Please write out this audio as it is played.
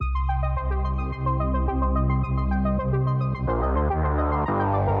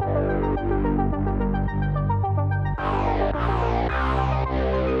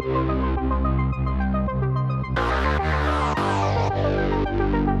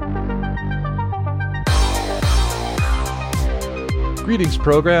Greetings,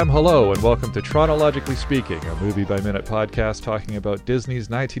 program. Hello, and welcome to Chronologically Speaking, a movie-by-minute podcast talking about Disney's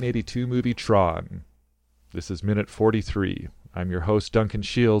 1982 movie Tron. This is minute 43. I'm your host, Duncan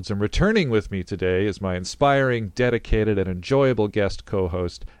Shields, and returning with me today is my inspiring, dedicated, and enjoyable guest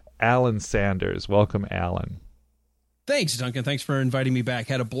co-host, Alan Sanders. Welcome, Alan. Thanks, Duncan. Thanks for inviting me back.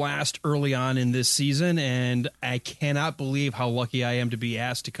 Had a blast early on in this season, and I cannot believe how lucky I am to be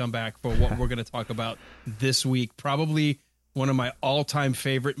asked to come back for what we're going to talk about this week. Probably one of my all-time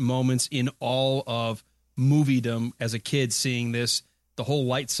favorite moments in all of moviedom as a kid, seeing this, the whole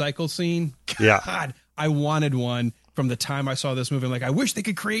light cycle scene. Yeah. God, I wanted one from the time I saw this movie. I'm like, I wish they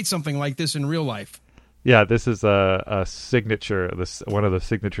could create something like this in real life. Yeah, this is a signature, one of the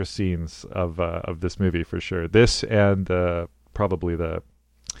signature scenes of this movie for sure. This and probably the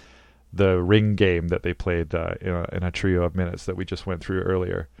ring game that they played in a trio of minutes that we just went through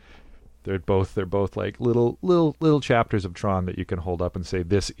earlier. They're both like little chapters of Tron that you can hold up and say,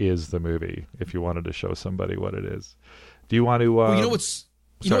 this is the movie, if you wanted to show somebody what it is. Do you want to? Well, you know what's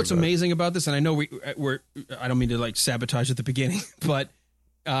amazing about this, and I know we're I don't mean to like sabotage at the beginning, but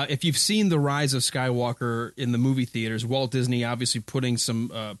if you've seen The Rise of Skywalker in the movie theaters, Walt Disney obviously putting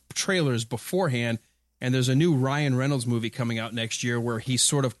some trailers beforehand, and there's a new Ryan Reynolds movie coming out next year where he's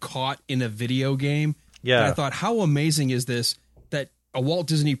sort of caught in a video game. Yeah, and I thought, how amazing is this that a Walt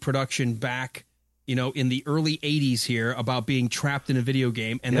Disney production back, in the early 80s here about being trapped in a video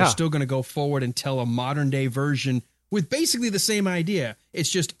game, and they're still going to go forward and tell a modern day version with basically the same idea. It's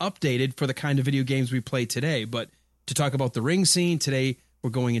just updated for the kind of video games we play today. But to talk about the ring scene today, we're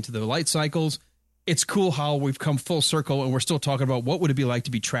going into the light cycles. It's cool how we've come full circle and we're still talking about what would it be like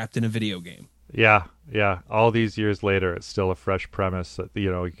to be trapped in a video game. Yeah. All these years later, it's still a fresh premise that,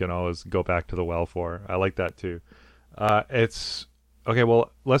 you can always go back to the well for. I like that too. It's okay.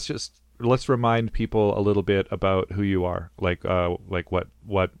 Well, let's remind people a little bit about who you are, like what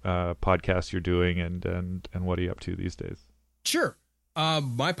podcast you're doing and what are you up to these days? Sure.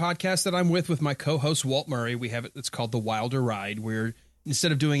 My podcast that I'm with my co-host Walt Murray, it's called The Wilder Ride. We're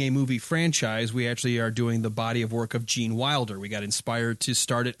instead of doing a movie franchise, we actually are doing the body of work of Gene Wilder. We got inspired to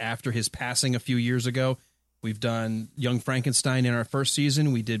start it after his passing a few years ago. We've done Young Frankenstein in our first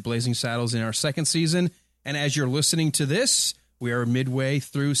season. We did Blazing Saddles in our second season. And as you're listening to this, we are midway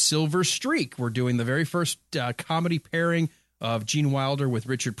through Silver Streak. We're doing the very first comedy pairing of Gene Wilder with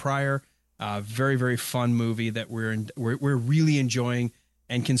Richard Pryor. Very, very fun movie that we're really enjoying.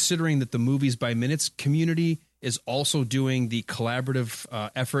 And considering that the Movies by Minutes community is also doing the collaborative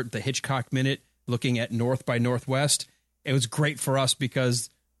effort, the Hitchcock Minute, looking at North by Northwest, it was great for us because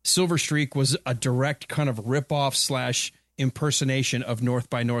Silver Streak was a direct kind of ripoff / impersonation of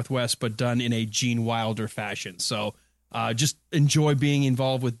North by Northwest, but done in a Gene Wilder fashion. So just enjoy being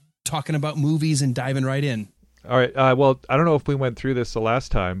involved with talking about movies and diving right in. All right. Well, I don't know if we went through this the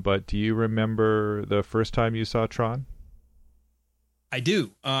last time, but do you remember the first time you saw Tron? I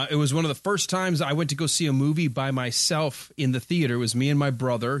do. It was one of the first times I went to go see a movie by myself in the theater. It was me and my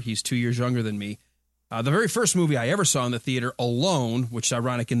brother. He's 2 years younger than me. The very first movie I ever saw in the theater alone, which is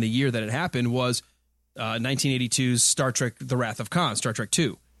ironic in the year that it happened, was 1982's Star Trek The Wrath of Khan, Star Trek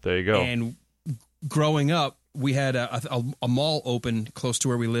II. There you go. And growing up, we had a mall open close to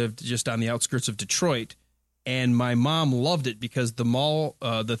where we lived, just on the outskirts of Detroit. And my mom loved it because the mall,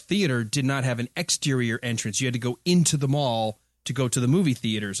 the theater, did not have an exterior entrance. You had to go into the mall to go to the movie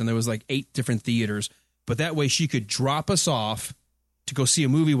theaters, and there was like 8 different theaters. But that way she could drop us off to go see a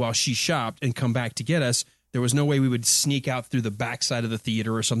movie while she shopped and come back to get us. There was no way we would sneak out through the backside of the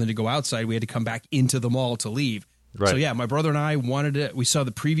theater or something to go outside. We had to come back into the mall to leave. Right. So yeah, my brother and I wanted it. We saw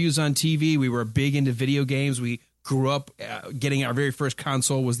the previews on TV. We were big into video games. We grew up getting our very first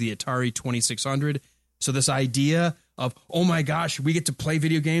console was the Atari 2600. So this idea of, oh my gosh, we get to play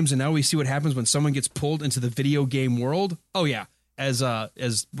video games and now we see what happens when someone gets pulled into the video game world. Oh yeah. As I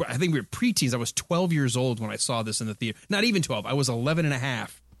think we were preteens, I was 12 years old when I saw this in the theater. Not even 12. I was 11 and a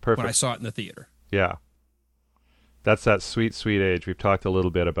half when I saw it in the theater. Yeah. That's that sweet, sweet age. We've talked a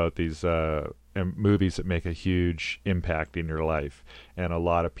little bit about these movies that make a huge impact in your life. And a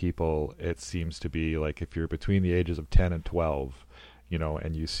lot of people, it seems to be like if you're between the ages of 10 and 12,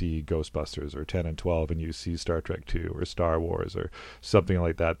 and you see Ghostbusters, or 10 and 12 and you see Star Trek 2 or Star Wars or something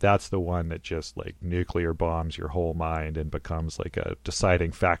like that, that's the one that just like nuclear bombs your whole mind and becomes like a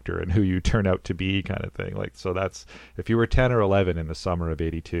deciding factor in who you turn out to be, kind of thing. Like, so that's, if you were 10 or 11 in the summer of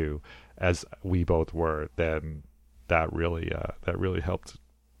 82, as we both were, then that really helped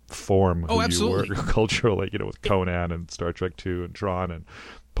form who you were culturally, with Conan and Star Trek 2 and Tron and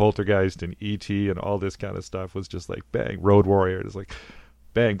Poltergeist and E.T. and all this kind of stuff was just like bang. Road Warrior is like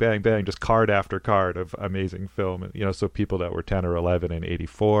bang, bang, bang, just card after card of amazing film. And, you know, so people that were 10 or 11 in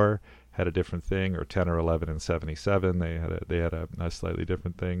 84 had a different thing, or 10 or 11 in 77, they had a slightly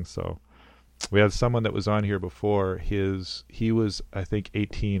different thing. So we had someone that was on here before. He was, I think,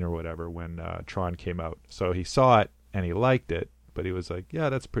 18 or whatever when Tron came out. So he saw it and he liked it, but he was like, yeah,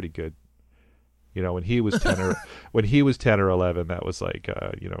 that's pretty good. You know, when he was 10 or when he was 10 or 11, that was like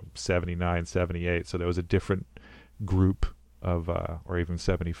 79, 78. So there was a different group of or even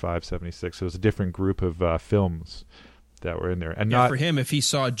 75, 76. So it was a different group of films that were in there. And not for him, if he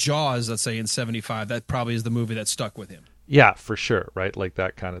saw Jaws, let's say in 75, that probably is the movie that stuck with him. Yeah, for sure, right? Like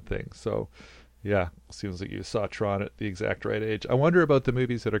that kind of thing. So yeah, seems like you saw Tron at the exact right age. I wonder about the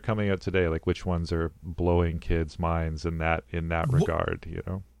movies that are coming out today, like which ones are blowing kids' minds in that regard, you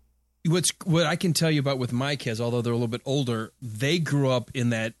know. What I can tell you about with my kids, although they're a little bit older, they grew up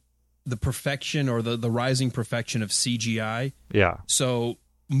in the perfection or the rising perfection of CGI. Yeah. So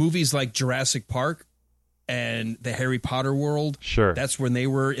movies like Jurassic Park and the Harry Potter world, sure, that's when they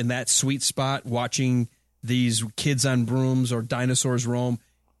were in that sweet spot watching these kids on brooms or dinosaurs roam.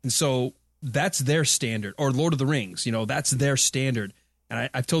 And so that's their standard. Or Lord of the Rings, you know, that's their standard. And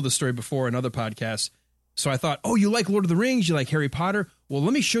I've told this story before in other podcasts. So I thought, oh, you like Lord of the Rings? You like Harry Potter? Well,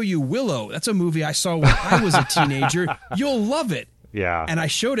 let me show you Willow. That's a movie I saw when I was a teenager. You'll love it. Yeah. And I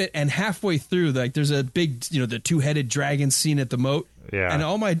showed it, and halfway through, like, there's a big, the two-headed dragon scene at the moat. Yeah.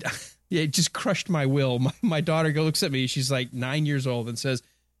 And it just crushed my will. My daughter looks at me. She's like 9 years old and says,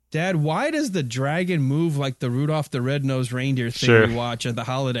 Dad, why does the dragon move like the Rudolph the Red-Nosed Reindeer thing we watch at the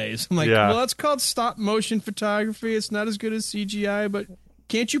holidays? I'm like, well, that's called stop-motion photography. It's not as good as CGI, but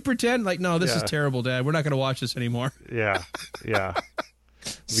can't you pretend? Like, no, this is terrible, Dad. We're not going to watch this anymore. Yeah, yeah.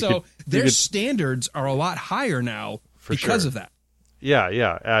 So their standards are a lot higher now because of that. Yeah,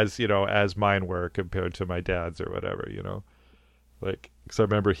 yeah. As mine were compared to my dad's or whatever, you know. Like, because I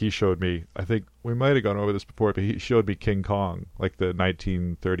remember he showed me, I think we might have gone over this before, but he showed me King Kong, like the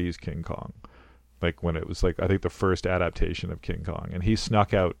 1930s King Kong. Like when it was like, I think the first adaptation of King Kong. And he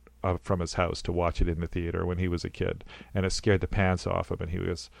snuck out from his house to watch it in the theater when he was a kid. And it scared the pants off him, and he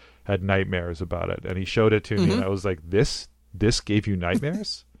had nightmares about it. And he showed it to me, and I was like, this gave you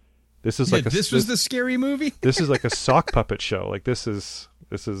nightmares? This is like this was the scary movie? This is like a sock puppet show. Like this is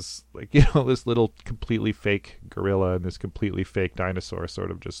like, this little completely fake gorilla and this completely fake dinosaur sort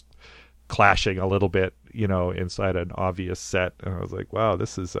of just clashing a little bit, inside an obvious set. And I was like, wow,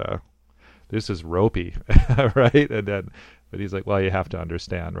 this is ropey. Right? But he's like, well, you have to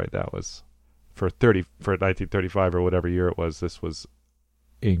understand, right? That was for 1935 or whatever year it was. This was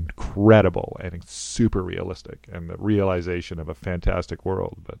incredible and super realistic, and the realization of a fantastic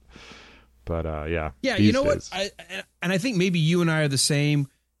world. But yeah. You know what? I think maybe you and I are the same.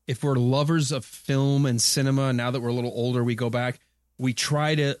 If we're lovers of film and cinema, now that we're a little older, we go back. We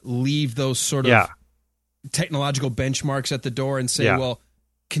try to leave those sort of technological benchmarks at the door and say, well,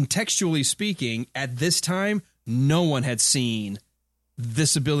 contextually speaking, at this time, no one had seen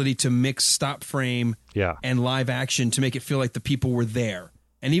this ability to mix stop frame and live action to make it feel like the people were there.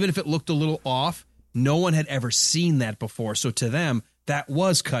 And even if it looked a little off, no one had ever seen that before. So to them, that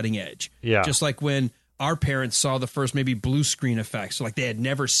was cutting edge. Yeah. Just like when our parents saw the first maybe blue screen effects. So like they had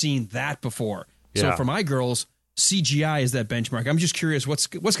never seen that before. So for my girls, CGI is that benchmark. I'm just curious, what's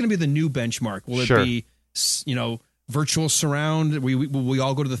going to be the new benchmark? Will it be, virtual surround? We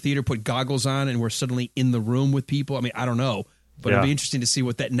all go to the theater, put goggles on, and we're suddenly in the room with people? I mean, I don't know. But it'll be interesting to see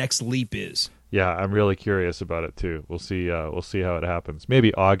what that next leap is. Yeah, I'm really curious about it too. We'll see how it happens.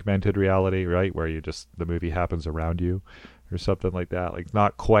 Maybe augmented reality, right, where the movie happens around you, or something like that. Like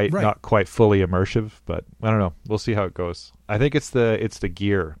not quite fully immersive, but I don't know. We'll see how it goes. I think it's the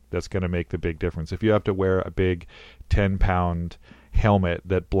gear that's going to make the big difference. If you have to wear a big 10-pound helmet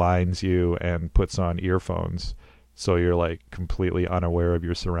that blinds you and puts on earphones, so you're like completely unaware of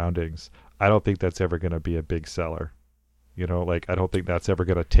your surroundings, I don't think that's ever going to be a big seller. I don't think that's ever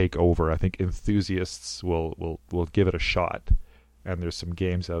going to take over. I think enthusiasts will give it a shot, and there's some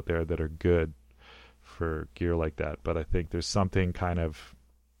games out there that are good for gear like that. But I think there's something kind of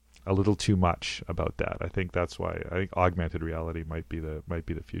a little too much about that. I think that's why I think augmented reality might be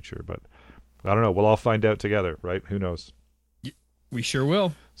the future. But I don't know. We'll all find out together, right? Who knows? We sure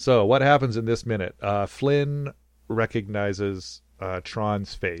will. So what happens in this minute? Flynn recognizes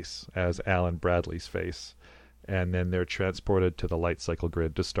Tron's face as Alan Bradley's face. And then they're transported to the light cycle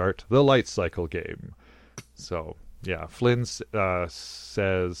grid to start the light cycle game. So, Flynn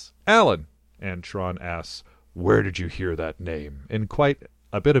says, Alan, and Tron asks, where did you hear that name? In quite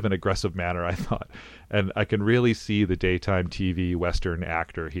a bit of an aggressive manner, I thought. And I can really see the daytime TV Western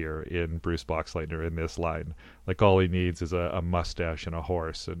actor here in Bruce Boxleitner in this line. Like, all he needs is a mustache and a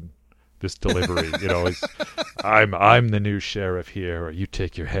horse, and this delivery, is, I'm the new sheriff here, or you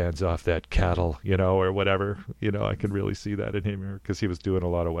take your hands off that cattle, or whatever. I can really see that in him here, because he was doing a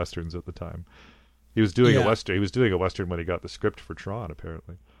lot of Westerns at the time. He was doing a Western. He was doing a Western when he got the script for Tron,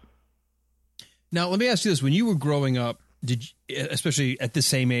 apparently. Now, let me ask you this. When you were growing up, did you, especially at the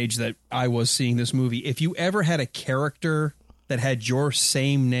same age that I was seeing this movie, if you ever had a character that had your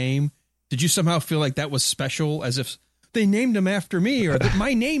same name, did you somehow feel like that was special, as if they named him after me, or that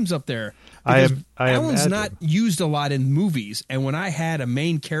my name's up there? Because Alan's not used a lot in movies, and when I had a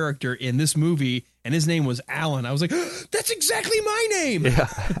main character in this movie and his name was Alan, I was like, that's exactly my name. Yeah,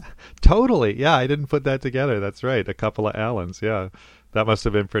 totally. Yeah, I didn't put that together. That's right. A couple of Alans. Yeah. That must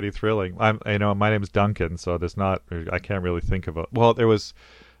have been pretty thrilling. My name's Duncan, so I can't really think of it. Well, there was,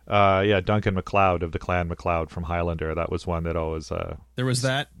 Duncan MacLeod of the Clan MacLeod from Highlander. That was one that always, there was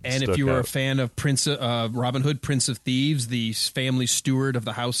that. And if you were a fan of Robin Hood, Prince of Thieves, the family steward of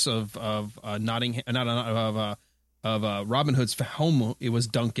the house of Nottingham, of Robin Hood's home, it was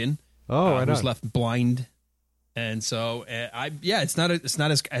Duncan. Oh, I know. Who was left blind. And so, it's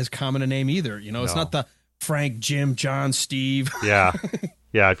not as common a name either. It's not the Frank, Jim, John, Steve. Yeah.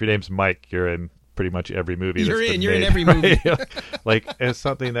 Yeah, if your name's Mike, you're in pretty much every movie. You're in every movie. Like, it's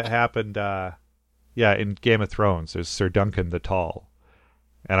something that happened, in Game of Thrones. There's Sir Duncan the Tall.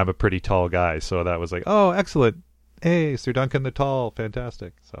 And I'm a pretty tall guy, so that was like, oh, excellent. Hey, Sir Duncan the Tall,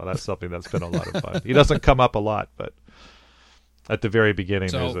 fantastic. So that's something that's been a lot of fun. He doesn't come up a lot, but at the very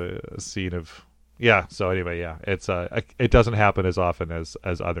beginning, there's a scene of... Yeah. So anyway, it's it doesn't happen as often as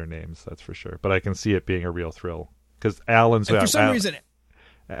other names, that's for sure. But I can see it being a real thrill, because Alan's for some reason,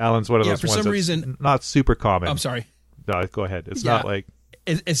 Alan's one of those ones that's not super common. I'm sorry. No, go ahead. It's not like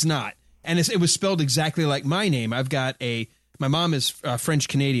it's not, and it was spelled exactly like my name. I've got my mom is French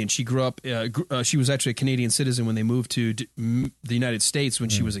Canadian. She grew up. She was actually a Canadian citizen when they moved to the United States when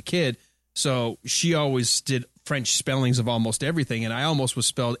she was a kid. So she always did French spellings of almost everything, and I almost was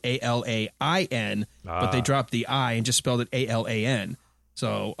spelled Alain, but they dropped the I and just spelled it Alan.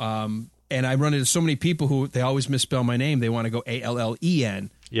 So, and I run into so many people who they always misspell my name. They want to go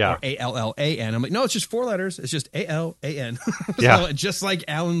Allen, or Allan. I'm like, no, it's just 4 letters. It's just Alan. So, just like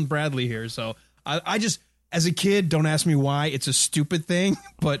Alan Bradley here. So I just, as a kid, don't ask me why. It's a stupid thing,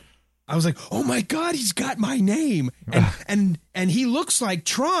 but I was like, oh my God, he's got my name. And he looks like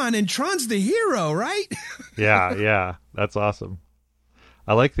Tron, and Tron's the hero, right? Yeah. That's awesome.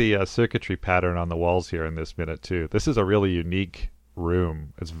 I like the circuitry pattern on the walls here in this minute, too. This is a really unique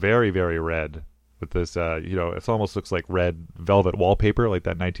room. It's very, very red with this, it almost looks like red velvet wallpaper, like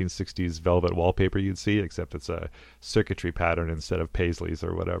that 1960s velvet wallpaper you'd see, except it's a circuitry pattern instead of Paisley's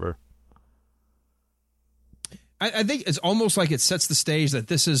or whatever. I think it's almost like it sets the stage that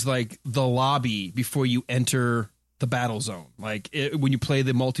this is like the lobby before you enter the battle zone. Like when you play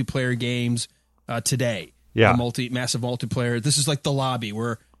the multiplayer games today, massive multiplayer, this is like the lobby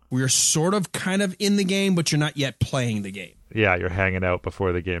where we're sort of kind of in the game, but you're not yet playing the game. Yeah, you're hanging out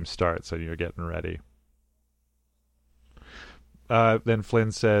before the game starts and you're getting ready. Then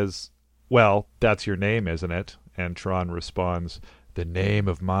Flynn says, well, that's your name, isn't it? And Tron responds, the name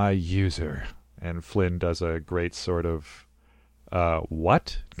of my user. And Flynn does a great sort of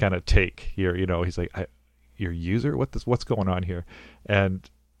what kind of take here. He's like, your user? What's going on here? And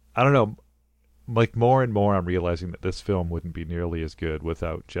I don't know, like more and more I'm realizing that this film wouldn't be nearly as good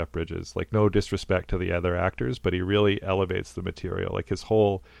without Jeff Bridges. Like, no disrespect to the other actors, but he really elevates the material. Like there's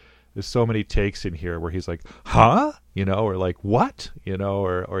so many takes in here where he's like, huh? Or like, what?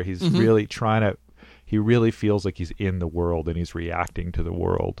 Or he's really he really feels like he's in the world and he's reacting to the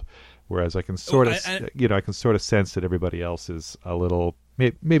world. Whereas I can sort of sense that everybody else is a little,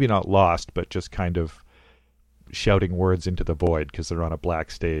 maybe not lost, but just kind of shouting words into the void because they're on a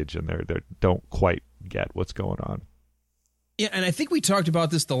black stage and they don't quite get what's going on. Yeah, and I think we talked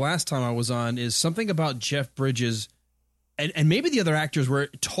about this the last time I was on, is something about Jeff Bridges, and maybe the other actors were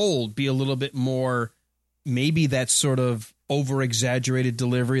told be a little bit more, maybe that sort of over-exaggerated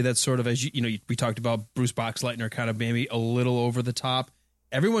delivery, that sort of, as we talked about Bruce Boxleitner kind of maybe a little over the top.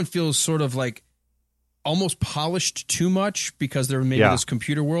 Everyone feels sort of like almost polished too much because they're maybe this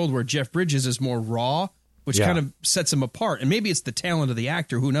computer world, where Jeff Bridges is more raw, which kind of sets him apart. And maybe it's the talent of the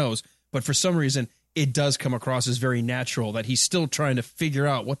actor, who knows? But for some reason, it does come across as very natural that he's still trying to figure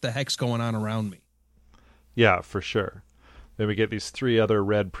out what the heck's going on around me. Yeah, for sure. Then we get these 3 other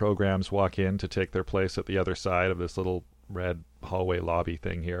red programs walk in to take their place at the other side of this little red hallway lobby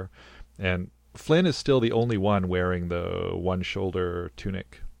thing here. And Flynn is still the only one wearing the one-shoulder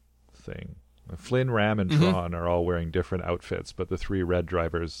tunic thing. Flynn, Ram, and Tron are all wearing different outfits, but the 3 red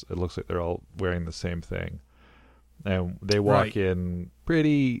drivers, it looks like they're all wearing the same thing. And they walk in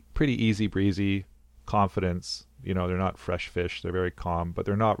pretty easy breezy, confidence. You know, they're not fresh fish. They're very calm, but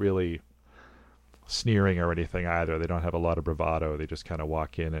they're not really sneering or anything either. They don't have a lot of bravado. They just kind of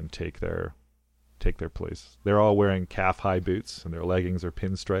walk in and take their place. They're all wearing calf-high boots, and their leggings are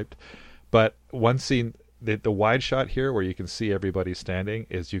pinstriped. But one scene, the wide shot here where you can see everybody standing,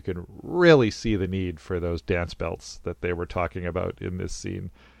 is you can really see the need for those dance belts that they were talking about in this scene.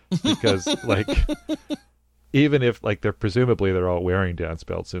 Because, like, even if, like, they're all wearing dance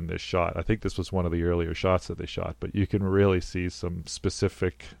belts in this shot. I think this was one of the earlier shots that they shot, but you can really see some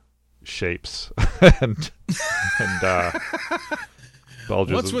specific shapes and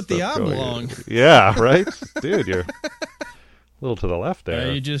bulges. What's with the oblong? Yeah, right? Dude, you're a little to the left there.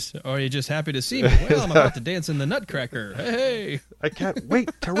 Are you just happy to see me? Well, I'm about to dance in the Nutcracker. Hey! I can't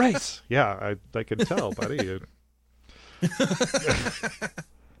wait to race. Yeah, I can tell, buddy.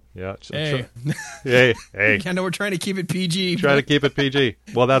 Yeah. Hey. Hey. I know we're trying to keep it PG. Try to keep it PG.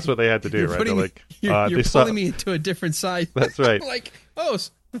 Well, that's what they had to do, right? You're pulling me to a different side. That's right. Like, oh.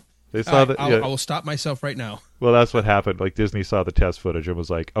 They saw I will stop myself right now. Well, that's what happened. Like, Disney saw the test footage and was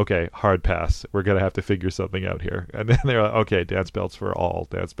like, okay, hard pass. We're going to have to figure something out here. And then they're like, okay, dance belts for all.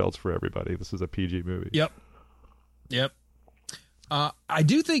 Dance belts for everybody. This is a PG movie. Yep. I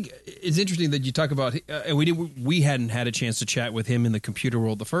do think it's interesting that you talk about, and we hadn't had a chance to chat with him in the computer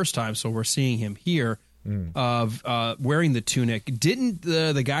world the first time, so we're seeing him here of wearing the tunic. Didn't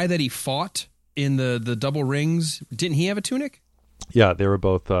the guy that he fought in the double rings, didn't he have a tunic? Yeah, they were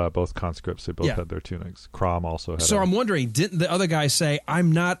both conscripts. They both had their tunics. Crom also had. So I'm wondering, didn't the other guy say,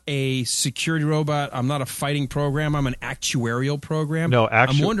 "I'm not a security robot. I'm not a fighting program. I'm an actuarial program"? No,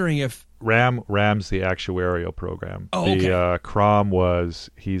 I'm wondering if Ram's the actuarial program. Oh, okay. The Crom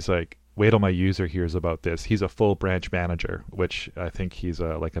he's like, wait till my user hears about this. He's a full branch manager, which I think he's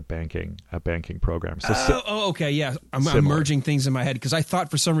like a banking program. So okay, yeah. I'm merging things in my head because I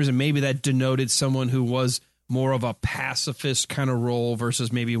thought for some reason maybe that denoted someone who was more of a pacifist kind of role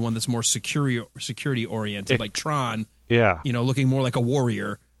versus maybe one that's more security oriented, like Tron. Yeah, looking more like a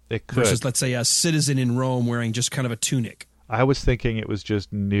warrior. It could. Versus, let's say, a citizen in Rome wearing just kind of a tunic. I was thinking it was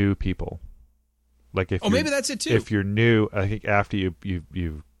just new people. Like if maybe that's it too. If you're new, I think after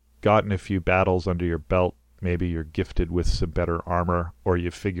you've gotten a few battles under your belt, maybe you're gifted with some better armor, or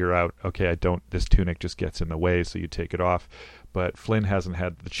you figure out, okay, this tunic just gets in the way, so you take it off. But Flynn hasn't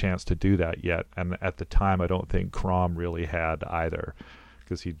had the chance to do that yet, and at the time, I don't think Crom really had either,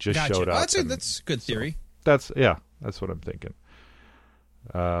 because he just showed up. That's a good theory. So that's what I'm thinking.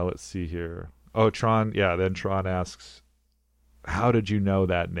 Let's see here. Oh, Tron. Yeah, then Tron asks, "How did you know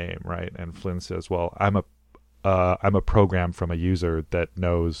that name?" Right, and Flynn says, "Well, I'm a program from a user that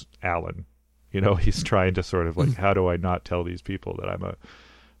knows Alan." He's trying to sort of like, how do I not tell these people that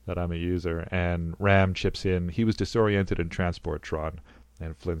I'm a user? And Ram chips in, he was disoriented in transport, Tron.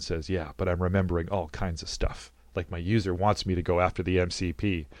 And Flynn says, yeah, but I'm remembering all kinds of stuff. Like my user wants me to go after the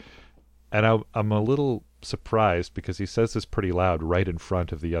MCP. And I'm a little surprised because he says this pretty loud right in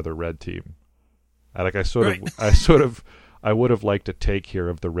front of the other red team. And like I would have liked a take here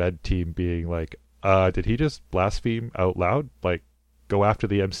of the red team being like, did he just blaspheme out loud? Like, go after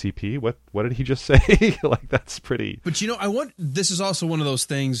the MCP? What did he just say? Like, that's pretty. But this is also one of those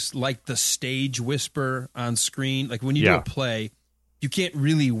things like the stage whisper on screen. Like when you do a play, you can't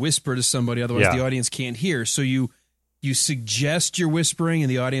really whisper to somebody, otherwise the audience can't hear. So you suggest you're whispering, and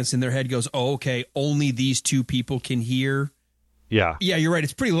the audience in their head goes, "Oh, okay, only these two people can hear." Yeah, you're right.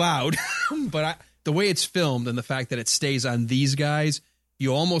 It's pretty loud, but the way it's filmed and the fact that it stays on these guys,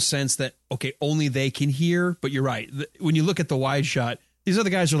 you almost sense that, okay, only they can hear, but you're right. When you look at the wide shot, these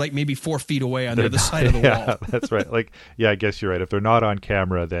other guys are like maybe 4 feet away on the other side of the wall. That's right. Like, I guess you're right. If they're not on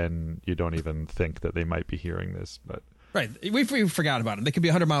camera, then you don't even think that they might be hearing this. But right. We forgot about them. They could be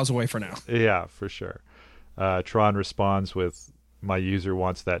 100 miles away for now. Yeah, for sure. Tron responds with, my user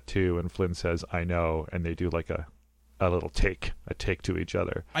wants that too, and Flynn says, I know, and they do like a little take to each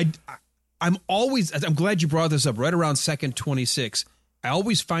other. I'm glad you brought this up right around second 26. I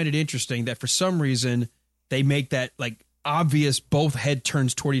always find it interesting that for some reason they make that like obvious both head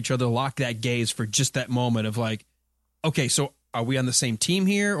turns toward each other, lock that gaze for just that moment of like, okay, so are we on the same team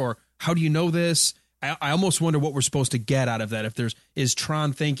here, or how do you know this? I almost wonder what we're supposed to get out of that. If is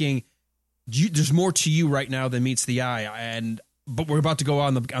Tron thinking there's more to you right now than meets the eye, but we're about to go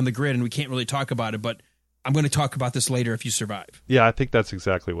on the grid and we can't really talk about it, but I'm going to talk about this later if you survive. Yeah, I think that's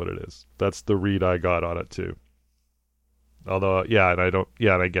exactly what it is. That's the read I got on it too. Although,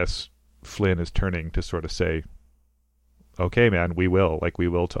 and I guess Flynn is turning to sort of say, okay, man, we will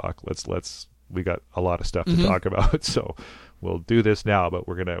talk. We got a lot of stuff to talk about. So we'll do this now, but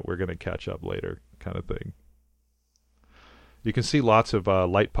we're going to catch up later, kind of thing. You can see lots of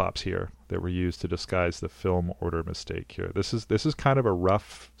light pops here that were used to disguise the film order mistake here. This is kind of a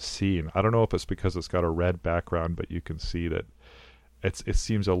rough scene. I don't know if it's because it's got a red background, but you can see that it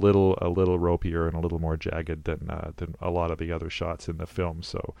seems a little ropier and a little more jagged than a lot of the other shots in the film.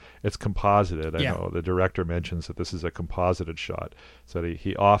 So it's composited. I know the director mentions that this is a composited shot, so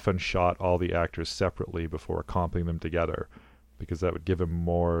he often shot all the actors separately before comping them together, because that would give him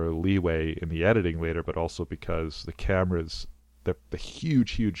more leeway in the editing later, but also because the cameras, the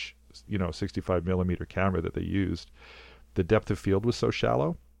huge 65 millimeter camera that they used, the depth of field was so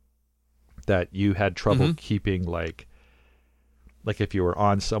shallow that you had trouble keeping like if you were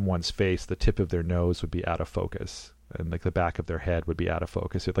on someone's face, the tip of their nose would be out of focus, and like the back of their head would be out of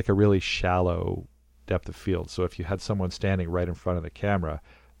focus. It's like a really shallow depth of field. So if you had someone standing right in front of the camera,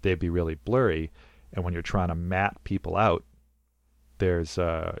 they'd be really blurry. And when you're trying to mat people out, there's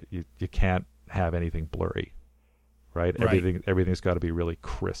you can't have anything blurry, right? Everything's got to be really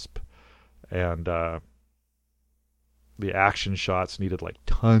crisp. And the action shots needed like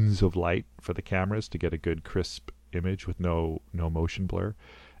tons of light for the cameras to get a good crisp image with no motion blur.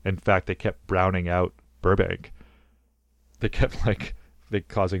 In fact, they kept browning out Burbank. They kept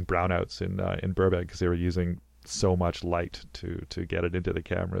causing brownouts in Burbank because they were using so much light to get it into the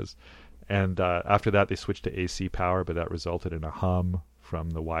cameras. And after that, they switched to AC power, but that resulted in a hum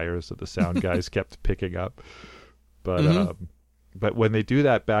from the wires that the sound guys kept picking up. But when they do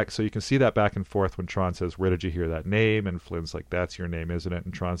that back, so you can see that back and forth when Tron says, "Where did you hear that name?" And Flynn's like, "That's your name, isn't it?"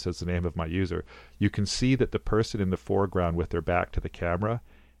 And Tron says, "The name of my user." You can see that the person in the foreground with their back to the camera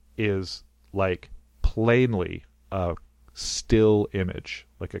is like plainly a still image,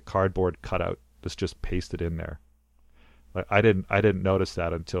 like a cardboard cutout that's just pasted in there. Like, I didn't notice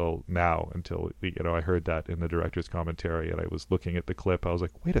that until I heard that in the director's commentary, and I was looking at the clip. I was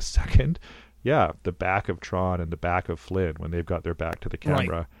like, wait a second. Yeah, the back of Tron and the back of Flynn, when they've got their back to the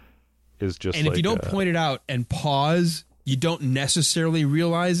camera, is just. And if you don't point it out and pause, you don't necessarily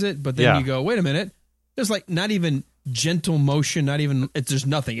realize it. But then you go, wait a minute. There's like not even gentle motion, not even. There's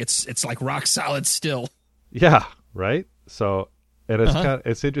nothing. It's like rock solid still. Yeah, right. So, and it's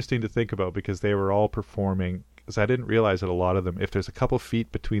it's interesting to think about because they were all performing. Because I didn't realize that a lot of them, if there's a couple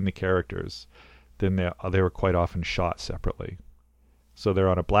feet between the characters, then they were quite often shot separately. So they're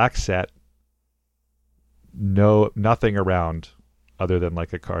on a black set. Nothing around other than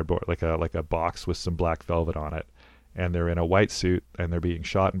like a cardboard, like a box with some black velvet on it, and they're in a white suit and they're being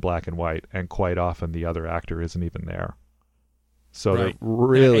shot in black and white, and quite often the other actor isn't even there. So they're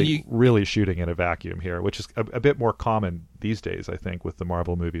really shooting in a vacuum here, which is a bit more common these days, I think, with the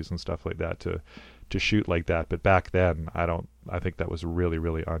Marvel movies and stuff like that to shoot like that. But back then, I think that was really,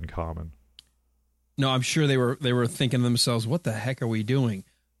 really uncommon. No, I'm sure they were thinking to themselves, what the heck are we doing?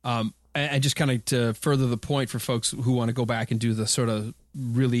 And just kind of to further the point for folks who want to go back and do the sort of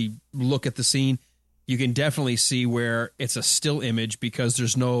really look at the scene, you can definitely see where it's a still image because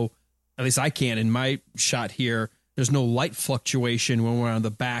there's no, at least I can in my shot here, there's no light fluctuation when we're on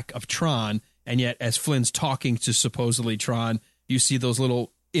the back of Tron. And yet as Flynn's talking to supposedly Tron, you see those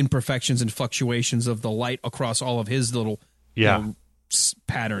little imperfections and fluctuations of the light across all of his little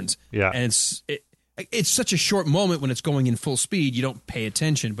patterns. Yeah. And it's such a short moment when it's going in full speed, you don't pay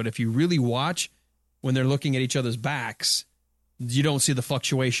attention. But if you really watch when they're looking at each other's backs, you don't see the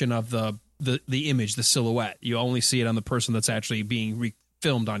fluctuation of the image, the silhouette. You only see it on the person that's actually being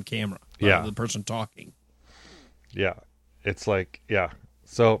filmed on camera. The person talking. Yeah. It's like,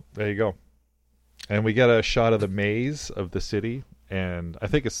 So there you go. And we get a shot of the maze of the city. And I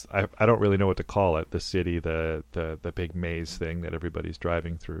think I don't really know what to call it. The city, the big maze thing that everybody's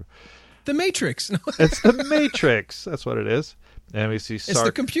driving through. The Matrix. It's the Matrix. That's what it is. And we see It's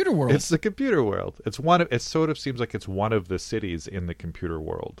the computer world. It's the computer world. It sort of seems like it's one of the cities in the computer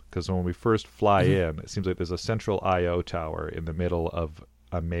world. Because when we first fly in, it seems like there's a central I.O. tower in the middle of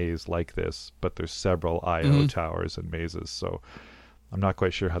a maze like this. But there's several I.O. towers and mazes. So I'm not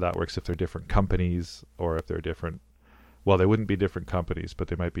quite sure how that works. If they're different companies or if they're different. Well, they wouldn't be different companies, but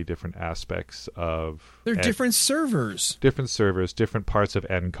they might be different aspects of... They're different servers. Different servers, different parts of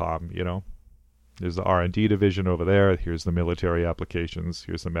ENCOM, you know? There's the R&D division over there. Here's the military applications.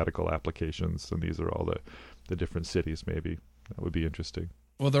 Here's the medical applications. And these are all the different cities, maybe. That would be interesting.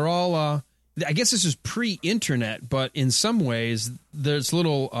 Well, they're all... I guess this is pre-internet, but in some ways, there's a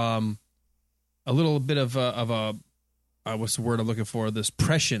little bit of a what's the word I'm looking for? This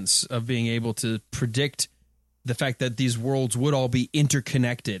prescience of being able to predict the fact that these worlds would all be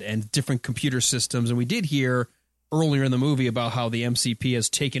interconnected and different computer systems. And we did hear earlier in the movie about how the MCP has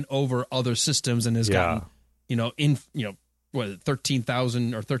taken over other systems and has gotten,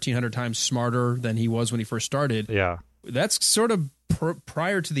 13,000 or 1,300 times smarter than he was when he first started. Yeah. That's sort of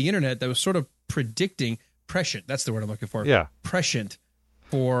prior to the internet. That was sort of predicting, prescient. That's the word I'm looking for. Yeah. Prescient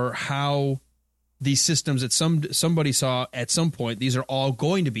for how these systems that somebody saw at some point, these are all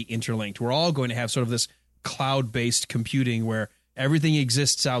going to be interlinked. We're all going to have sort of this cloud-based computing where everything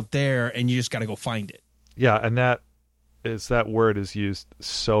exists out there and you just got to go find it. Yeah, and that word is used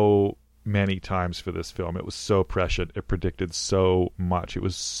so many times for this film. It was so prescient. It predicted so much. It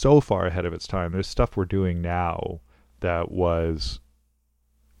was so far ahead of its time. There's stuff we're doing now that was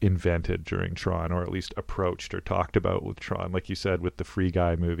invented during Tron, or at least approached or talked about with Tron, like you said, with the Free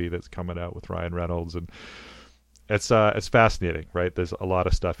Guy movie that's coming out with Ryan Reynolds. And it's fascinating, right? There's a lot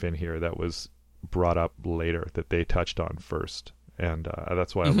of stuff in here that was brought up later that they touched on first, and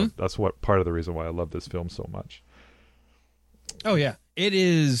that's why that's what part of the reason why I love this film so much. Oh yeah, it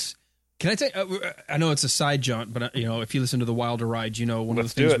is. Can I tell you, I know it's a side jaunt, but if you listen to the Wilder Ride, one of the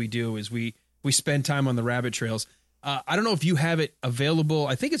things we do is we spend time on the rabbit trails. I don't know if you have it available.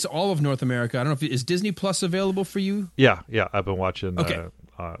 I think it's all of North America. I don't know is Disney Plus available for you? Yeah. I've been watching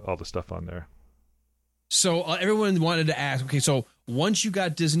all the stuff on there. So everyone wanted to ask, okay, so once you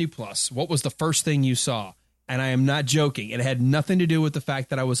got Disney Plus, what was the first thing you saw? And I am not joking. It had nothing to do with the fact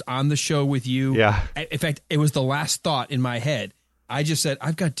that I was on the show with you. Yeah. In fact, it was the last thought in my head. I just said,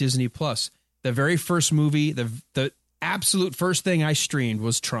 I've got Disney Plus. The very first movie, the absolute first thing I streamed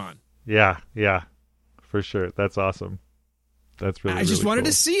was Tron. Yeah. For sure. That's awesome. That's really, I just wanted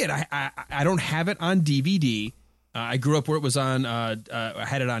cool. to see it. I don't have it on DVD. I grew up where it was on, I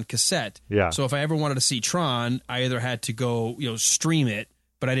had it on cassette. Yeah. So if I ever wanted to see Tron, I either had to go, stream it,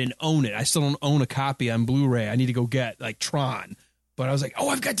 but I didn't own it. I still don't own a copy on Blu-ray. I need to go get Tron. But I was like,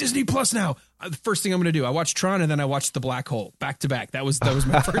 I've got Disney Plus now. The first thing I'm going to do, I watched Tron and then I watched The Black Hole back to back. That was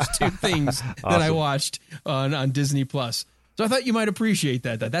my first two things Awesome. that I watched on Disney Plus. So I thought you might appreciate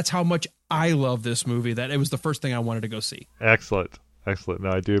that. That's how much I love this movie, that it was the first thing I wanted to go see. Excellent.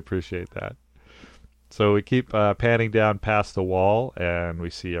 No, I do appreciate that. So we keep panning down past the wall, and we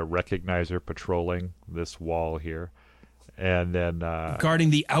see a recognizer patrolling this wall here. And then guarding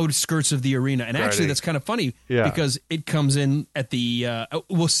the outskirts of the arena. And actually, that's kind of funny because it comes in at the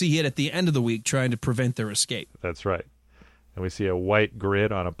we'll see it at the end of the week trying to prevent their escape. That's right. And we see a white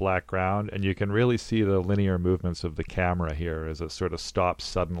grid on a black ground, and you can really see the linear movements of the camera here as it sort of stops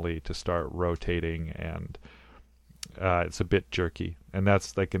suddenly to start rotating, and it's a bit jerky. And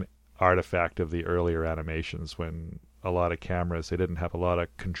that's like an artifact of the earlier animations, when a lot of cameras, they didn't have a lot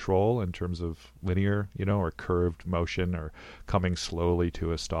of control in terms of linear, or curved motion, or coming slowly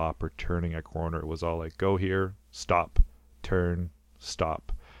to a stop, or turning a corner. It was all like, go here, stop, turn,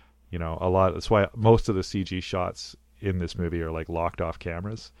 stop. That's why most of the CG shots in this movie are like locked off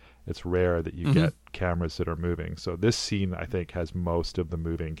cameras. It's rare that you get cameras that are moving. So this scene, I think, has most of the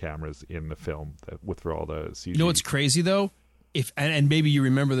moving cameras in the film for all the CG. You know what's crazy though? And maybe you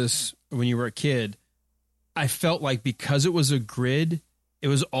remember this when you were a kid, I felt like because it was a grid, it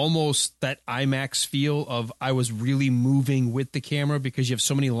was almost that IMAX feel of I was really moving with the camera because you have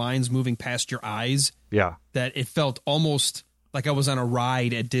so many lines moving past your eyes. Yeah. That it felt almost like I was on a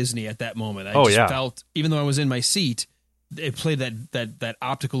ride at Disney at that moment. I felt, even though I was in my seat, it played that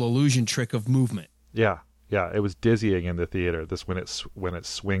optical illusion trick of movement. Yeah. It was dizzying in the theater. This when it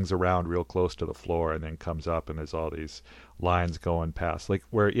swings around real close to the floor and then comes up, and there's all these lines going past.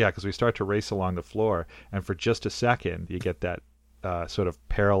 Because we start to race along the floor, and for just a second you get that sort of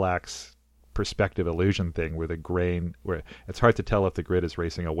parallax perspective illusion thing where where it's hard to tell if the grid is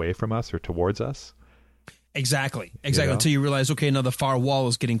racing away from us or towards us. Exactly. Until you realize, okay, now the far wall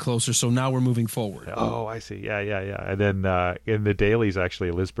is getting closer, so now we're moving forward. Oh, I see. Yeah. And then in the dailies,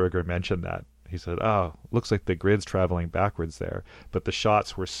 actually, Liz Berger mentioned that. He said, looks like the grid's traveling backwards there. But the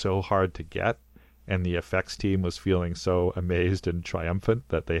shots were so hard to get, and the effects team was feeling so amazed and triumphant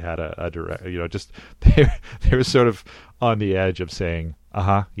that they had a direct, they were sort of on the edge of saying,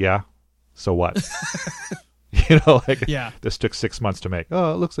 yeah, so what? This took 6 months to make.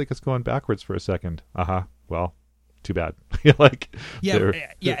 Oh, it looks like it's going backwards for a second. Well, too bad.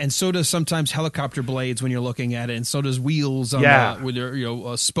 And so does sometimes helicopter blades when you're looking at it, and so does wheels on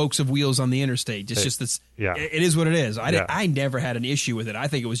with spokes of wheels on the interstate. It's just this. Yeah, it is what it is. I never had an issue with it. I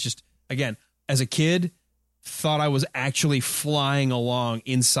think it was just, again, as a kid, thought I was actually flying along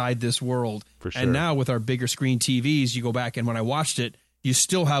inside this world. For sure. And now with our bigger screen TVs, you go back and when I watched it, you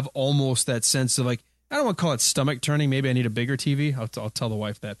still have almost that sense of like, I don't want to call it stomach turning. Maybe I need a bigger TV. I'll tell the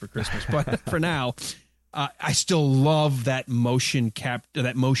wife that for Christmas. But for now, I still love that motion that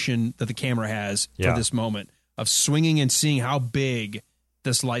the camera has for this moment of swinging and seeing how big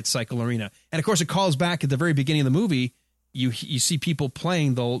this light cycle arena. And of course, it calls back at the very beginning of the movie. You see people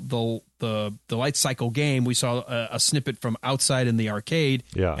playing the light cycle game. We saw a snippet from outside in the arcade,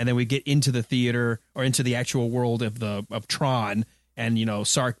 and then we get into the theater or into the actual world of Tron, and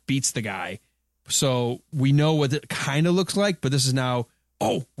Sark beats the guy. So we know what it kind of looks like, but this is now.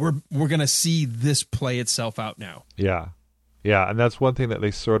 Oh, we're gonna see this play itself out now. Yeah, and that's one thing that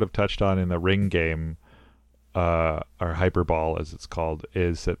they sort of touched on in the Ring game, or Hyperball as it's called,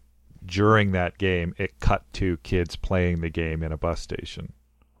 is that during that game it cut to kids playing the game in a bus station,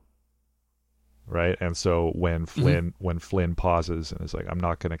 right? And so when Flynn pauses and is like, "I'm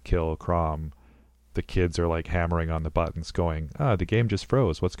not gonna kill Crom," the kids are like hammering on the buttons, going, "The game just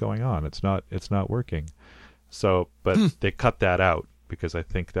froze. What's going on? It's not working." So, but they cut that out, because I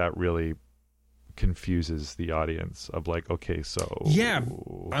think that really confuses the audience of like, okay, so yeah,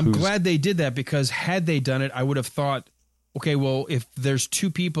 I'm glad they did that, because had they done it, I would have thought, okay, well, if there's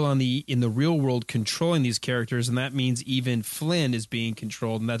two people in the real world controlling these characters, and that means even Flynn is being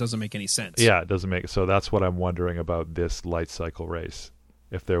controlled, and that doesn't make any sense. Yeah, it doesn't make. So that's what I'm wondering about this light cycle race.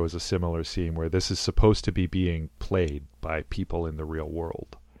 If there was a similar scene where this is supposed to be being played by people in the real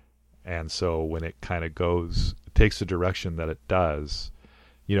world, and so when it kind of takes the direction that it does,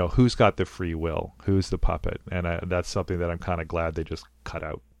 who's got the free will, who's the puppet, and that's something that I'm kind of glad they just cut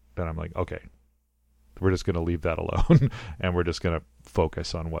out. And I'm like, okay, we're just going to leave that alone, and we're just going to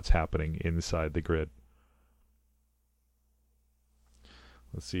focus on what's happening inside the grid.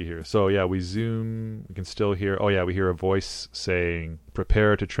 Let's see here. So yeah, we zoom, we can still hear, we hear a voice saying,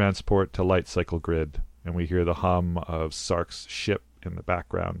 "Prepare to transport to light cycle grid," and we hear the hum of Sark's ship in the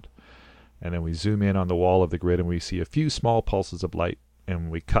background. And then we zoom in on the wall of the grid and we see a few small pulses of light,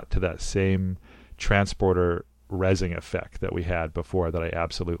 and we cut to that same transporter resing effect that we had before that I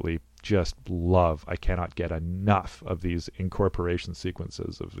absolutely just love. I cannot get enough of these incorporation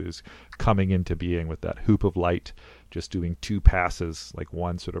sequences, of these coming into being with that hoop of light, just doing two passes, like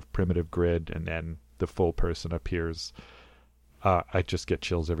one sort of primitive grid, and then the full person appears. I just get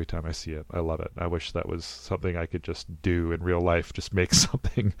chills every time I see it. I love it. I wish that was something I could just do in real life, just make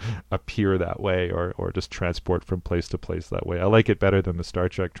something appear that way, or just transport from place to place that way. I like it better than the Star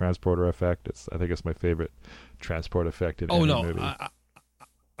Trek transporter effect. I think it's my favorite transport effect in any movie.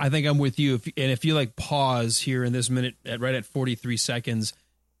 I think I'm with you. If you like pause here in this minute right at 43 seconds,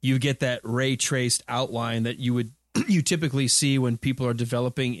 you get that ray traced outline that you typically see when people are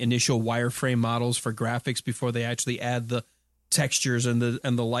developing initial wireframe models for graphics before they actually add the textures and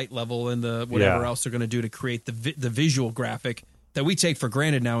the light level and the whatever else they're going to do to create the visual graphic that we take for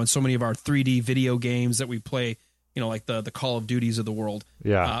granted now in so many of our 3D video games that we play, like the Call of Duties of the world.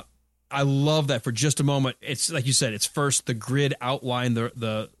 Yeah. I love that for just a moment. It's like you said, it's first the grid outline,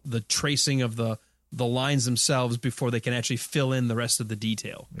 the tracing of the lines themselves before they can actually fill in the rest of the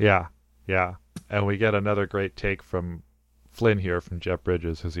detail. Yeah. Yeah. And we get another great take from Flynn here, from Jeff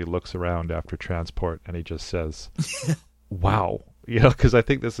Bridges, as he looks around after transport and he just says, "Wow." Because I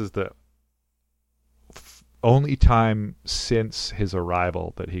think this is the only time since his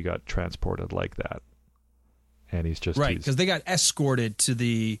arrival that he got transported like that. And he's just right, because they got escorted to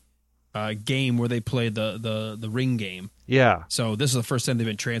the game where they played the Ring game. Yeah. So this is the first time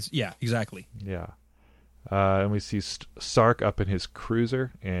they've been Yeah, exactly. Yeah. And we see Sark up in his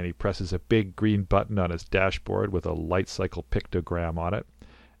cruiser, and he presses a big green button on his dashboard with a light cycle pictogram on it.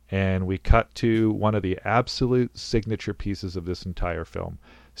 And we cut to one of the absolute signature pieces of this entire film.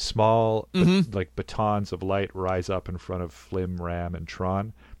 Small, like batons of light rise up in front of Flynn, Ram, and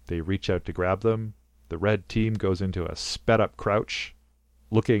Tron. They reach out to grab them. The red team goes into a sped-up crouch,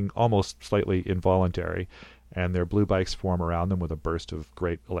 looking almost slightly involuntary, and their blue bikes form around them with a burst of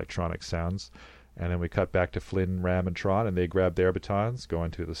great electronic sounds. And then we cut back to Flynn, Ram, and Tron, and they grab their batons, go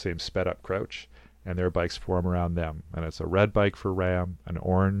into the same sped-up crouch, and their bikes form around them. And it's a red bike for Ram, an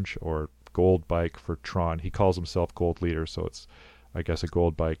orange or gold bike for Tron. He calls himself Gold Leader, so it's, I guess, a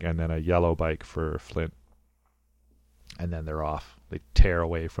gold bike, and then a yellow bike for Flint. And then they're off. They tear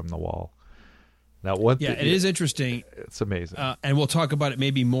away from the wall. Now, it is interesting. It's amazing, and we'll talk about it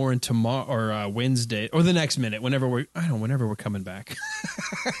maybe more in tomorrow or Wednesday or the next minute. Whenever we're coming back.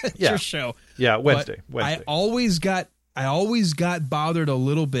 It's your show. Yeah, Wednesday. I always got bothered a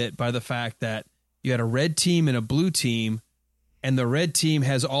little bit by the fact that you had a red team and a blue team, and the red team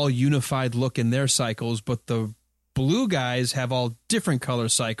has all unified look in their cycles, but the blue guys have all different color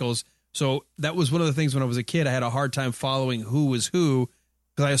cycles. So that was one of the things when I was a kid, I had a hard time following who was who,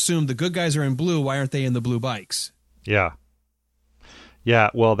 because I assumed the good guys are in blue. Why aren't they in the blue bikes? Yeah. Yeah,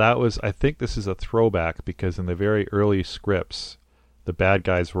 well, I think this is a throwback because in the very early scripts, the bad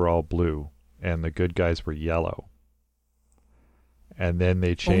guys were all blue and the good guys were yellow. And then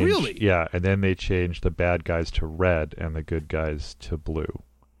they changed, Oh, really? yeah, and then they changed the bad guys to red and the good guys to blue.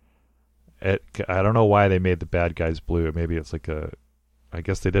 I don't know why they made the bad guys blue. Maybe it's like I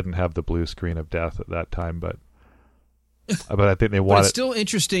guess they didn't have the blue screen of death at that time, but I think they But wanted. it's still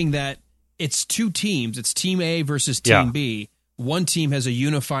interesting that it's two teams. It's Team A versus Team B. One team has a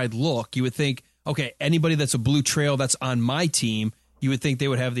unified look. You would think, okay, anybody that's a blue trail that's on my team, you would think they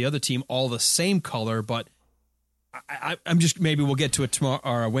would have the other team all the same color, but I'm just, maybe we'll get to it tomorrow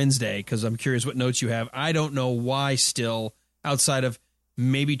or Wednesday because I'm curious what notes you have. I don't know why still, outside of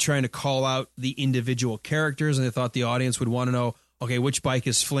maybe trying to call out the individual characters, and they thought the audience would want to know, okay, which bike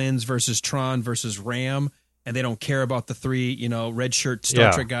is Flynn's versus Tron versus Ram, and they don't care about the three, red shirt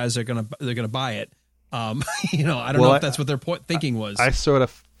Star Trek guys. They're gonna buy it. I don't know if that's what their thinking was. I sort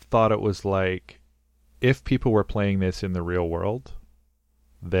of thought it was like if people were playing this in the real world,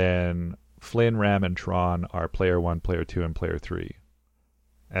 then Flynn, Ram, and Tron are player 1, player 2, and player 3.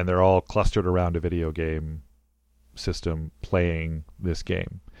 And they're all clustered around a video game system playing this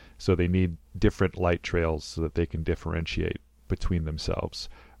game. So they need different light trails so that they can differentiate between themselves.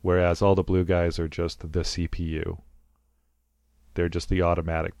 Whereas all the blue guys are just the CPU. They're just the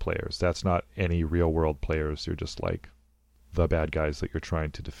automatic players. That's not any real world players. They're just like the bad guys that you're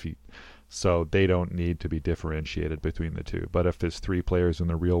trying to defeat. So they don't need to be differentiated between the two. But if there's 3 players in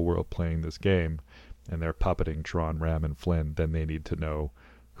the real world playing this game and they're puppeting Tron, Ram, and Flynn, then they need to know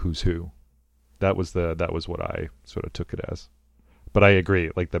who's who. That was what I sort of took it as. But I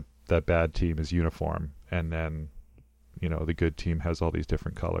agree, like the bad team is uniform, and then the good team has all these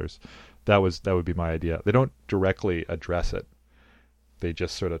different colors. That would be my idea. They don't directly address it. They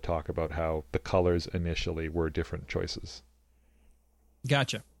just sort of talk about how the colors initially were different choices.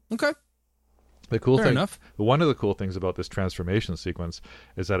 Gotcha. Okay. The cool Fair thing, enough. one of the cool things about this transformation sequence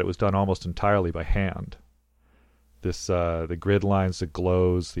is that it was done almost entirely by hand. This the grid lines, the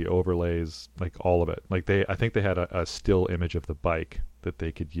glows, the overlays, like all of it. Like I think they had a still image of the bike that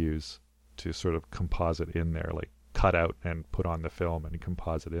they could use to sort of composite in there, like cut out and put on the film and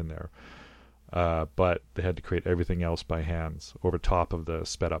composite in there. But they had to create everything else by hands over top of the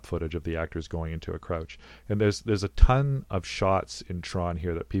sped up footage of the actors going into a crouch. And there's a ton of shots in Tron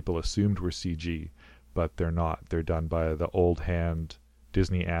here that people assumed were CG, but they're not. They're done by the old hand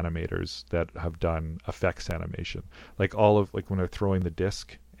Disney animators that have done effects animation. Like when they're throwing the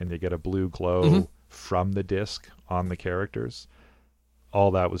disc and they get a blue glow from the disc on the characters,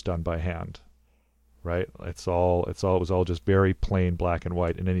 all that was done by hand. Right? It was all just very plain black and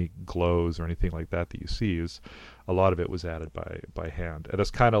white, and any glows or anything like that you see a lot of it was added by hand. And it's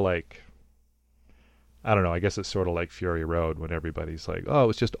kind of like, I don't know, I guess it's sort of like Fury Road when everybody's like,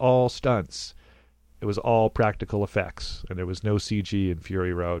 oh, it's just all stunts. It was all practical effects and there was no CG in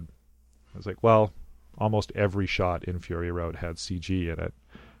Fury Road. I was like, well, almost every shot in Fury Road had CG in it.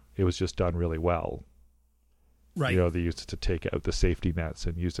 It was just done really well. Right. They used it to take out the safety nets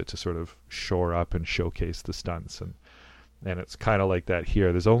and used it to sort of shore up and showcase the stunts. And it's kind of like that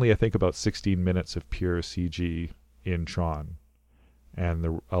here. There's only, I think, about 16 minutes of pure CG in Tron.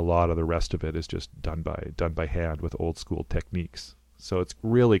 And a lot of the rest of it is just done by hand with old school techniques. So it's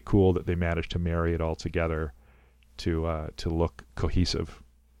really cool that they managed to marry it all together to look cohesive.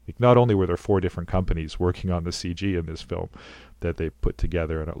 Like, not only were there 4 different companies working on the CG in this film that they put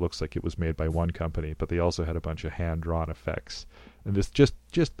together and it looks like it was made by one company, but they also had a bunch of hand-drawn effects. And this just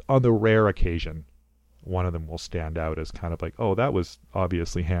on the rare occasion, one of them will stand out as kind of like, oh, that was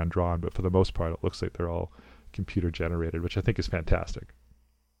obviously hand-drawn, but for the most part it looks like they're all computer-generated, which I think is fantastic.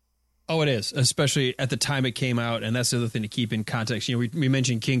 Oh, it is, especially at the time it came out, and that's the other thing to keep in context. We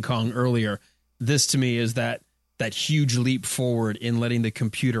mentioned King Kong earlier. This, to me, is that huge leap forward in letting the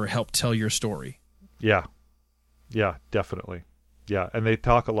computer help tell your story. Yeah, definitely. Yeah, and they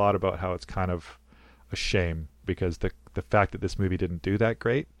talk a lot about how it's kind of a shame because the fact that this movie didn't do that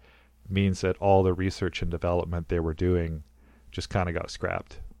great means that all the research and development they were doing just kind of got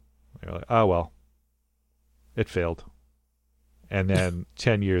scrapped. They're like, oh, well, it failed. And then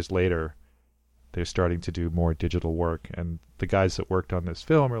 10 years later, they're starting to do more digital work. And the guys that worked on this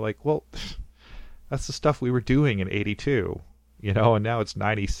film are like, well, that's the stuff we were doing in 82, and now it's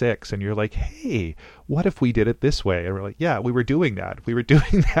 96. And you're like, hey, what if we did it this way? And we're like, yeah, we were doing that. We were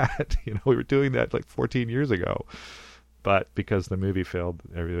doing that. We were doing that like 14 years ago. But because the movie failed,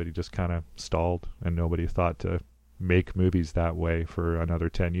 everybody just kind of stalled and nobody thought to make movies that way for another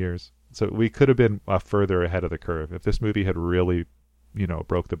 10 years. So we could have been further ahead of the curve. If this movie had really,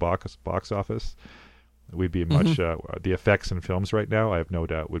 broke the box office, we'd be much. The effects in films right now, I have no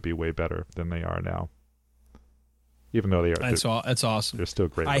doubt, would be way better than they are now. Even though they are, that's awesome. They're still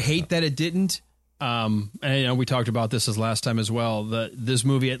great. I hate that it didn't. And we talked about this last time as well. This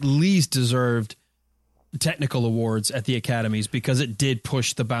movie at least deserved technical awards at the Academies because it did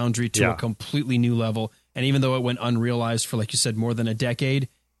push the boundary to a completely new level. And even though it went unrealized for, like you said, more than a decade,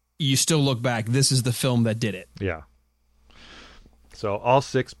 you still look back. This is the film that did it. Yeah. So all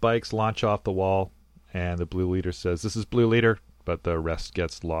 6 bikes launch off the wall, and the Blue Leader says, "This is Blue Leader," but the rest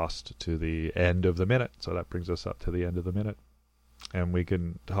gets lost to the end of the minute. So that brings us up to the end of the minute. And we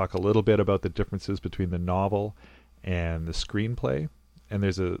can talk a little bit about the differences between the novel and the screenplay. And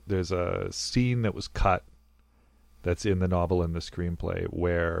there's a scene that was cut that's in the novel and the screenplay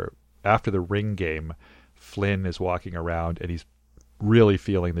where after the ring game, Flynn is walking around and he's really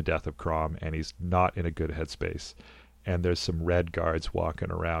feeling the death of Crom, and he's not in a good headspace. And there's some red guards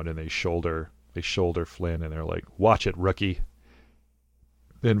walking around, and they shoulder Flynn, and they're like, "Watch it, rookie."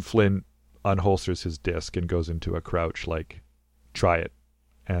 Then Flynn unholsters his disc and goes into a crouch, like, "Try it."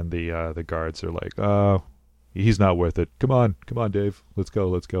 And the guards are like, "Oh, he's not worth it. Come on, Dave, let's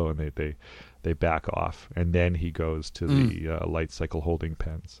go." And they back off, and then he goes to the light cycle holding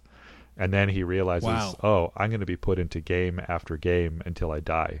pens, and then he realizes, "Oh, I'm going to be put into game after game until I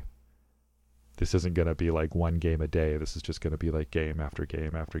die. This isn't going to be like one game a day. This is just going to be like game after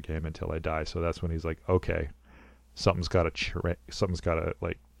game after game until I die." So that's when he's like, "Okay, something's got to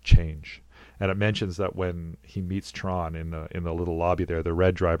like change." And it mentions that when he meets Tron in the little lobby there, the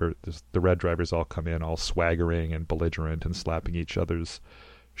red drivers all come in all swaggering and belligerent and slapping each other's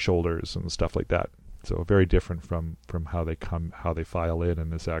shoulders and stuff like that. So very different from how they file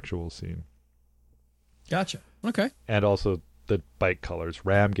in this actual scene. Gotcha. Okay. And also the bike colors.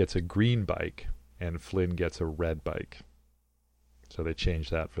 Ram gets a green bike and Flynn gets a red bike. So they changed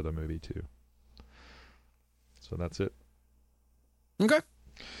that for the movie too. So that's it. Okay.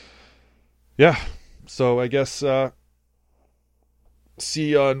 Yeah. So I guess see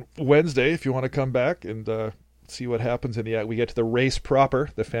you on Wednesday if you want to come back and see what happens in we get to the race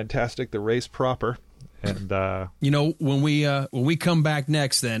proper, the race proper. And when we come back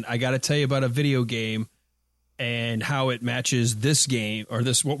next, then I got to tell you about a video game and how it matches this game or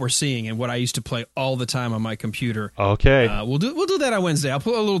what we're seeing and what I used to play all the time on my computer. Okay. We'll do that on Wednesday. I'll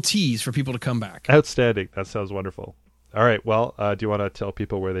put a little tease for people to come back. Outstanding. That sounds wonderful. All right. Well, do you want to tell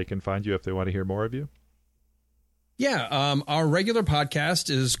people where they can find you if they want to hear more of you? Yeah. Our regular podcast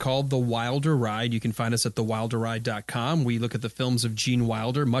is called The Wilder Ride. You can find us at thewilderride.com. We look at the films of Gene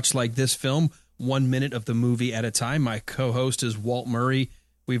Wilder, much like this film, 1 minute of the movie at a time. My co-host is Walt Murray.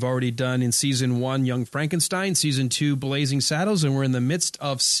 We've already done in season 1, Young Frankenstein, season 2, Blazing Saddles, and we're in the midst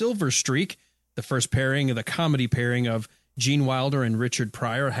of Silver Streak, the first pairing, the comedy pairing of Gene Wilder and Richard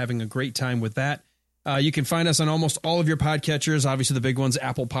Pryor, having a great time with that. You can find us on almost all of your podcatchers. Obviously, the big one's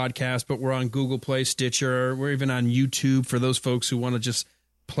Apple Podcast, but we're on Google Play, Stitcher. We're even on YouTube for those folks who want to just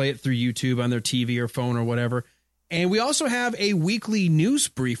play it through YouTube on their TV or phone or whatever. And we also have a weekly news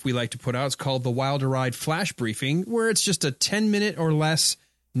brief we like to put out. It's called the Wilder Ride Flash Briefing, where it's just a 10-minute or less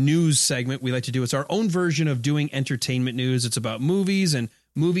news segment we like to do. It's our own version of doing entertainment news. It's about movies and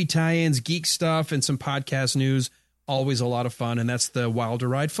movie tie-ins, geek stuff, and some podcast news. Always a lot of fun, and that's the Wilder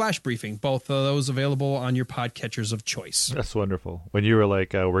Ride Flash Briefing. Both of those available on your podcatchers of choice. That's wonderful. When you were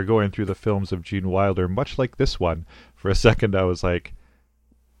like, we're going through the films of Gene Wilder, much like this one, for a second I was like,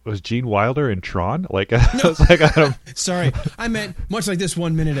 was Gene Wilder in Tron? Like, I was like, Sorry, I meant much like this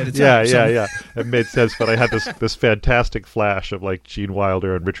 1 minute at a time. Yeah. It made sense, but I had this fantastic flash of like Gene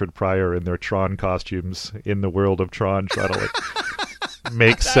Wilder and Richard Pryor in their Tron costumes in the world of Tron, trying to like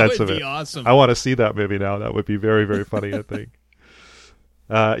make sense of it. That would be awesome. I want to see that movie now. That would be very, very funny, I think.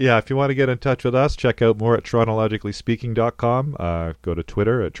 If you want to get in touch with us, check out more at tronologicallyspeaking.com. Go to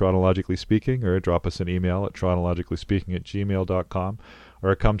Twitter at tronologicallyspeaking, or drop us an email at tronologicallyspeaking@gmail.com,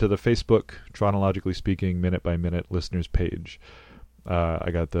 or come to the Facebook Tronologically Speaking Minute by Minute listeners page.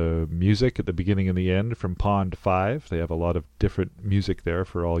 I got the music at the beginning and the end from Pond 5. They have a lot of different music there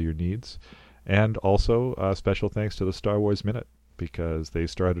for all your needs. And also special thanks to the Star Wars Minute, because they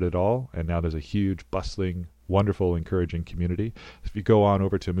started it all, and now there's a huge, bustling, wonderful, encouraging community. If you go on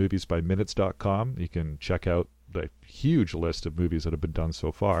over to moviesbyminutes.com, you can check out the huge list of movies that have been done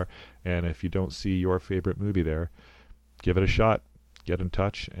so far. And if you don't see your favorite movie there, give it a shot. Get in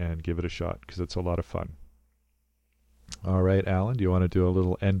touch and give it a shot, because it's a lot of fun. All right, Alan, do you want to do a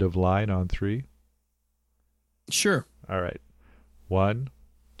little end of line on 3? Sure. All right. 1,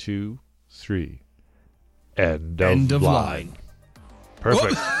 2, 3. End of line.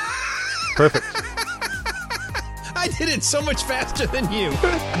 Perfect. Perfect. I did it so much faster than you.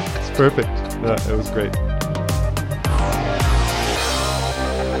 It's perfect. It was great.